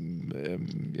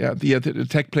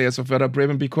attack players of Werder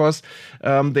Bremen, because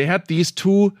they had these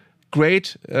two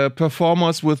great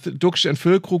performers with Duksch and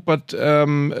Füllkrug, but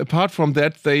apart from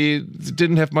that, they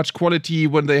didn't have much quality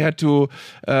when they had to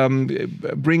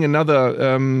bring another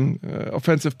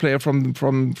offensive player from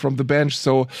the bench.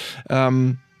 So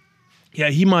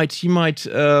he might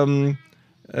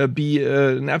be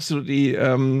an absolutely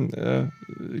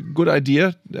good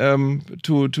idea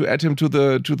to add him to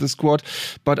the squad,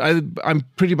 but I'm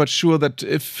pretty much sure that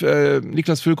if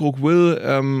Niklas Füllkrug will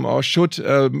or should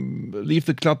leave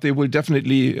the club, they will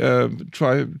definitely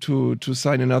try to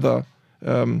sign another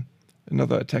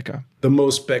attacker. The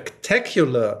most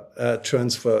spectacular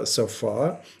transfer so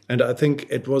far, and I think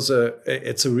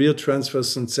it's a real transfer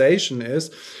sensation, is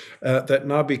that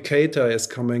Naby Keita is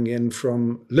coming in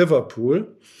from Liverpool.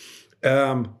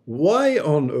 Why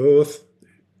on earth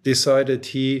decided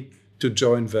he to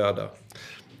join Werder?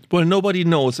 Well, nobody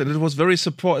knows, and it was very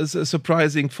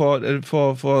surprising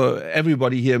for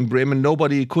everybody here in Bremen.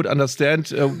 Nobody could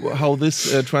understand how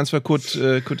this transfer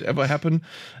could ever happen.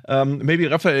 Maybe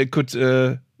Raphael could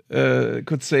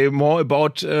say more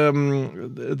about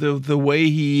the way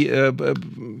he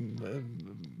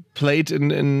played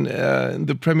in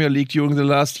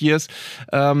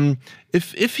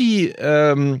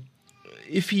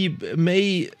if he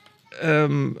may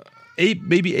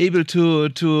be able to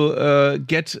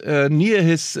get near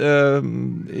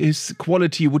his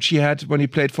quality which he had when he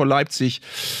played for Leipzig,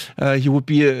 he would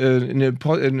be an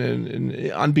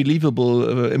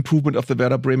unbelievable improvement of the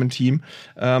Werder Bremen team.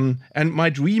 And my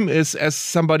dream is, as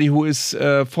somebody who is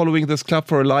following this club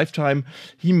for a lifetime,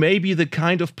 he may be the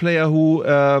kind of player who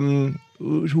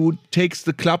takes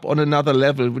the club on another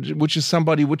level, which is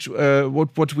somebody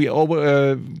what we all,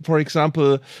 for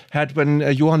example, had when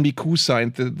Johan Miku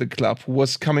signed the club, who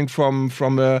was coming from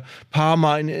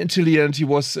Parma in Italy, and he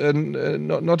was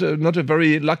not a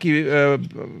very lucky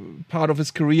part of his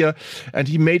career, and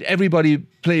he made everybody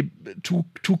play two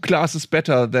classes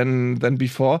better than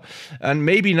before. And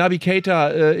maybe Naby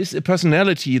Keita is a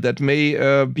personality that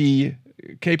may be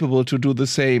capable to do the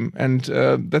same, and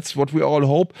that's what we all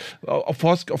hope. Of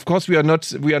course, we are not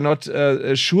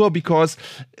sure, because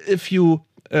if you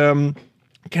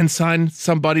can sign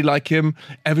somebody like him,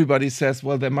 everybody says,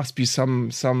 well, there must be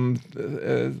some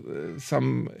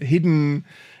hidden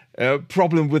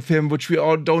problem with him, which we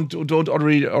all don't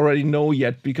already know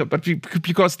yet.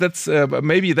 Because that's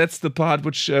maybe that's the part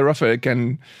which Raphael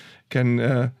can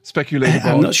speculate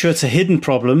about. I'm not sure it's a hidden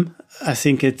problem. I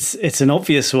think it's an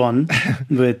obvious one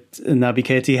with Naby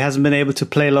Keita. He hasn't been able to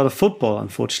play a lot of football,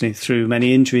 unfortunately, through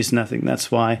many injuries, and I think that's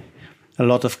why a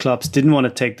lot of clubs didn't want to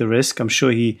take the risk. I'm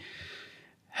sure he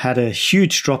had a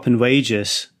huge drop in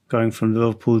wages going from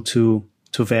Liverpool to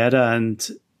Werder, and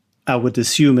I would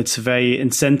assume it's a very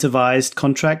incentivized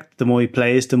contract. The more he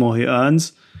plays, the more he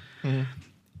earns. Mm-hmm.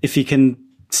 If he can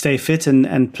stay fit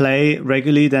and play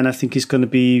regularly, then I think he's going to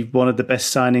be one of the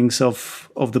best signings of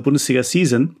the Bundesliga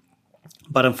season.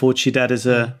 But unfortunately, that is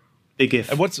a big if.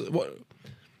 And what's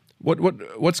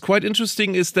quite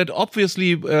interesting is that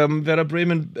obviously Werder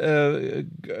Bremen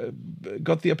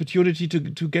got the opportunity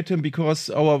to get him because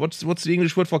our what's the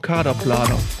English word for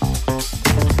Kaderplaner?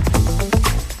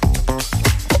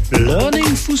 Learning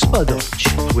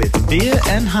Fußballdeutsch with beer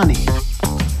and honey.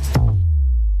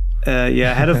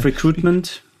 Head of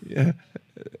recruitment. Yeah.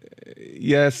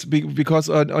 Yes, because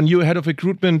on new head of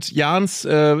recruitment, Jans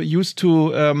used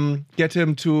to get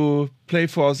him to play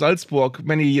for Salzburg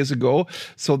many years ago.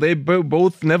 So they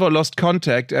both never lost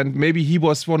contact, and maybe he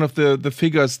was one of the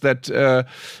figures that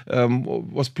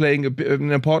was playing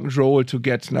an important role to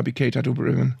get Naby Keita to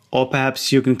Bremen. Or perhaps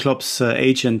Jürgen Klopp's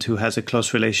agent, who has a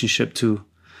close relationship to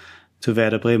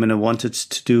Werder Bremen and wanted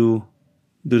to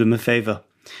do them a favor,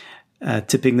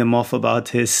 tipping them off about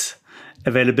his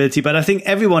availability. But I think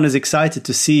everyone is excited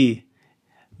to see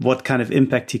what kind of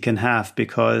impact he can have,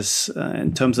 because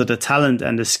in terms of the talent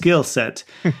and the skill set,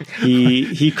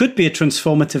 he could be a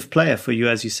transformative player for you,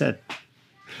 as you said.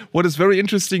 What is very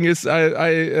interesting is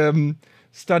I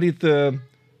studied the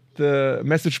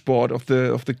message board of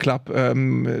the club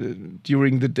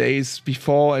during the days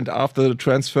before and after the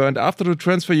transfer. And after the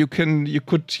transfer, you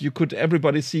could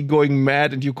everybody see going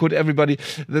mad, and you could everybody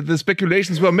the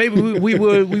speculations were maybe we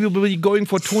will be going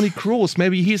for Toni Kroos.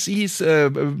 Maybe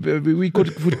we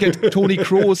could get Toni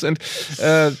Kroos, and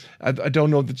I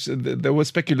don't know. There were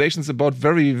speculations about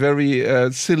very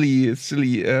very silly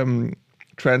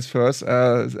transfers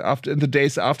in the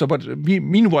days after, but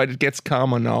meanwhile it gets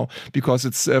calmer now because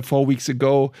it's 4 weeks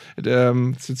ago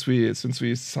since we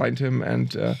signed him,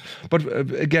 and but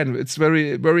again it's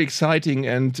very very exciting,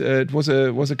 and it was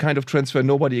a kind of transfer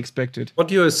nobody expected. What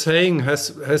you are saying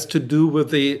has to do with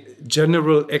the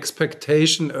general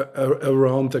expectation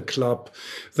around the club.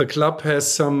 The club has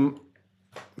some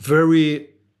very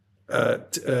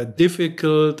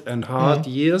difficult and hard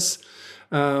years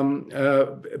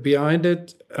behind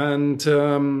it, and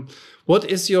what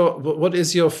is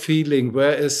your feeling?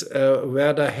 Where is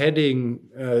Werder heading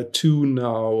to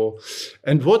now,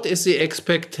 and what is the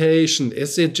expectation?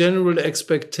 Is the general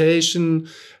expectation,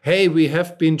 hey, we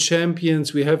have been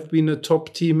champions, we have been a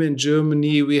top team in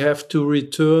Germany, we have to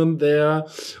return there,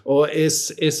 or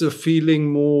is the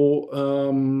feeling more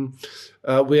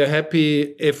we are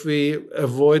happy if we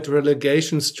avoid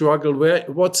relegation struggle?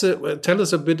 Tell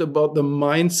us a bit about the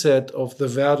mindset of the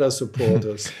Werder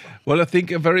supporters. Well, I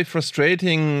think a very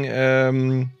frustrating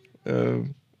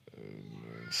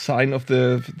sign of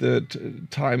the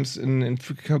times in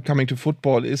coming to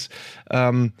football is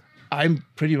I'm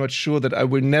pretty much sure that I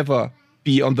will never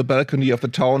be on the balcony of the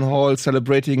town hall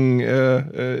celebrating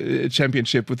a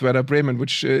championship with Werder Bremen,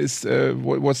 which was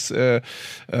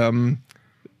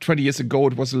 20 years ago.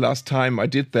 It was the last time I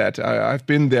did that. I've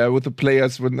been there with the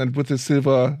players and with the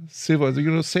silver.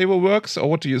 Silver works, or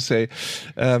what do you say?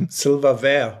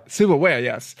 Silverware. Silverware,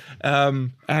 yes.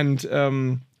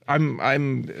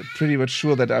 I'm pretty much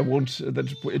sure that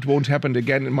it won't happen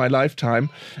again in my lifetime,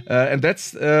 and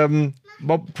that's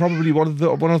probably one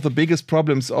of the biggest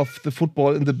problems of the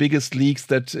football in the biggest leagues,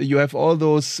 that you have all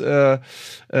those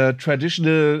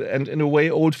traditional and in a way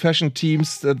old-fashioned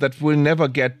teams that will never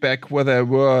get back where they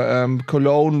were.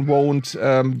 Cologne won't.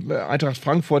 Eintracht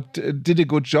Frankfurt did a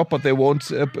good job, but they won't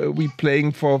be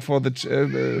playing for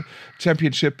the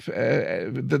championship.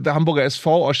 The Hamburger SV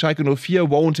or Schalke 04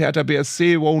 won't. Hertha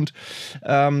BSC won't.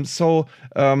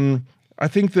 I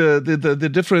think the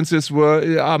differences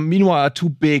meanwhile are too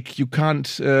big. You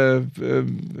can't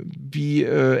be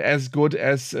as good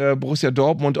as Borussia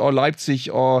Dortmund or Leipzig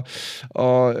or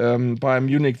Bayern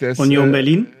Munich. There's Union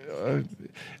Berlin.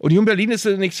 Union Berlin is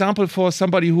an example for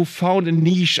somebody who found a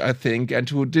niche, I think, and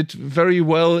who did very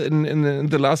well in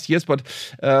the last years. But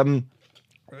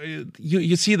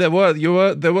you see, there were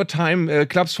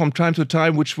clubs from time to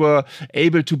time which were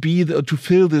able to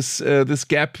fill this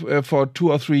gap for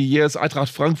 2 or 3 years. Eintracht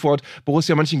Frankfurt,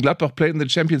 Borussia Mönchengladbach played in the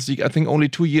Champions League, I think, only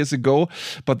 2 years ago,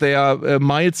 but they are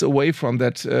miles away from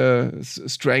that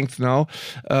strength now.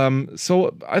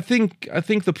 So I think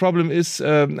the problem is,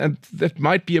 and that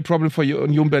might be a problem for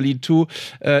Union Berlin too.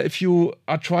 If you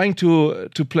are trying to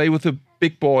play with the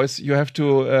big boys, you have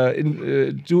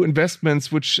to do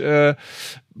investments which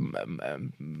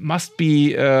must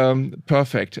be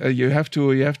perfect. You have to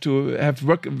have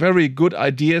very good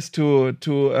ideas to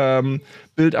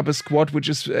build up a squad which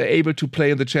is able to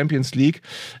play in the Champions League.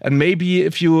 And maybe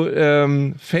if you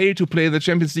fail to play in the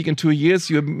Champions League in 2 years,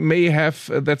 you may have,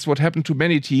 that's what happened to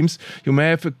many teams, you may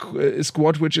have a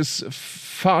squad which is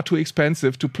far too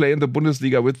expensive to play in the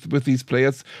Bundesliga with these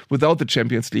players without the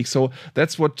Champions League. So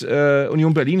that's what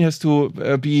Union Berlin has to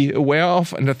be aware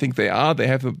of, and I think they are. They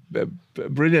have a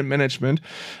brilliant management.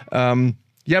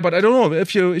 But I don't know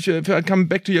if I come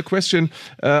back to your question.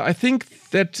 I think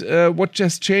that what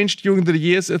has changed during the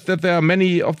years is that there are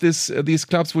many of these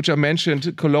clubs which are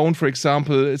mentioned. Cologne, for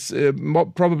example, is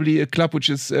probably a club which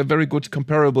is very good,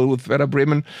 comparable with Werder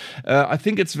Bremen. I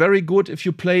think it's very good if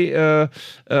you play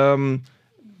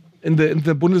in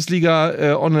the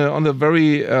Bundesliga on a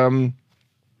very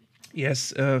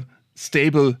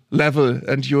stable level,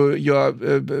 and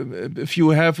if you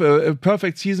have a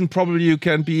perfect season, probably you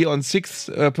can be on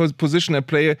 6th position and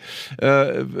play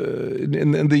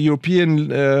in the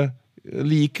European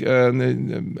league,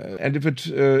 and if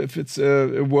it's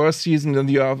a worse season, then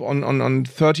you are on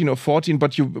 13 or 14,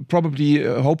 but you probably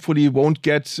hopefully won't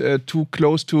get too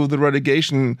close to the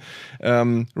relegation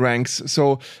ranks.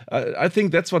 So I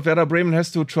think that's what Werder Bremen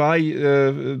has to try.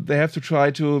 They have to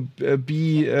try to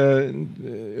be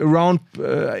around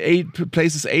 8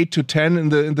 to 10 in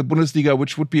the Bundesliga,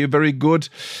 which would be a very good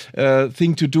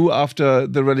thing to do after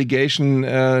the relegation.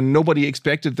 Nobody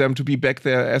expected them to be back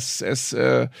there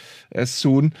as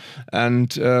soon,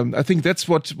 and I think that's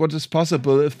what is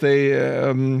possible if they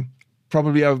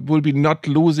probably will be not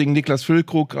losing Niklas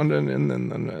Füllkrug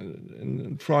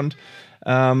in front.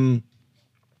 And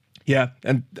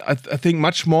I think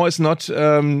much more is not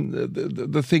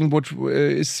the thing which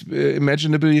is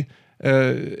imaginable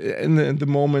at the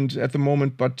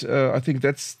moment, but I think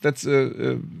that's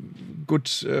a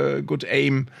good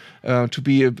aim to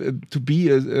be a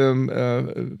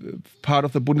part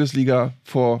of the Bundesliga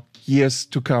for years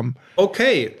to come.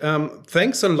 Okay,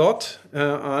 thanks a lot,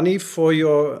 Arnie, for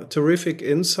your terrific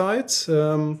insights.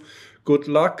 Good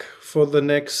luck for the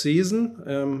next season.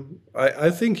 I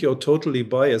think you're totally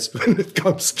biased when it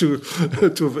comes to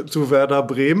Werder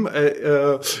Bremen,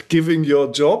 giving your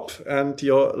job and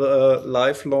your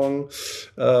lifelong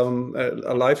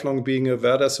being a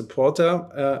Werder supporter.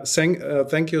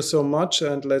 Thank you so much,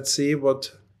 and let's see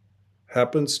what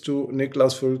happens to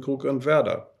Niklas Füllkrug and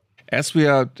Werder. As we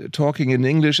are talking in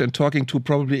English and talking to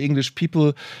probably English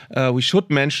people, we should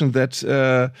mention that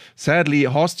sadly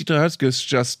Horst-Dieter Höttges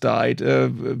just died.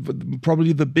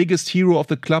 Probably the biggest hero of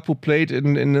the club, who played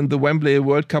in the Wembley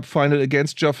World Cup final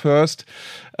against Geoff Hurst.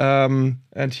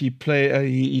 And he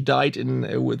died in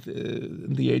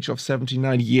the age of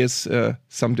 79 years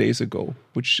some days ago,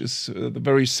 which is a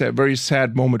very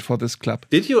sad moment for this club.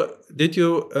 Did you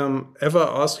ever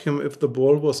ask him if the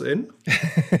ball was in?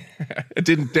 I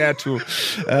didn't dare to.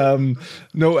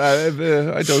 No,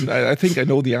 I don't. I think I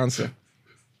know the answer.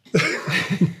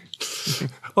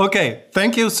 Okay,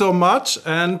 thank you so much,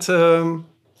 and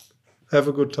have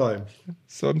a good time.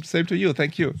 So same to you.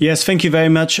 Thank you. Yes, thank you very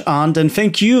much, Arnd. And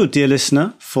thank you, dear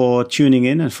listener, for tuning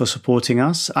in and for supporting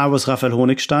us. I was Raphael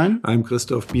Honigstein. I'm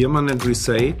Christoph Biermann, and we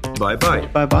say bye-bye.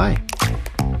 Bye-bye.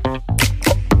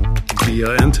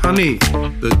 Beer and Honey,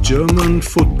 the German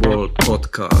football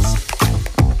podcast.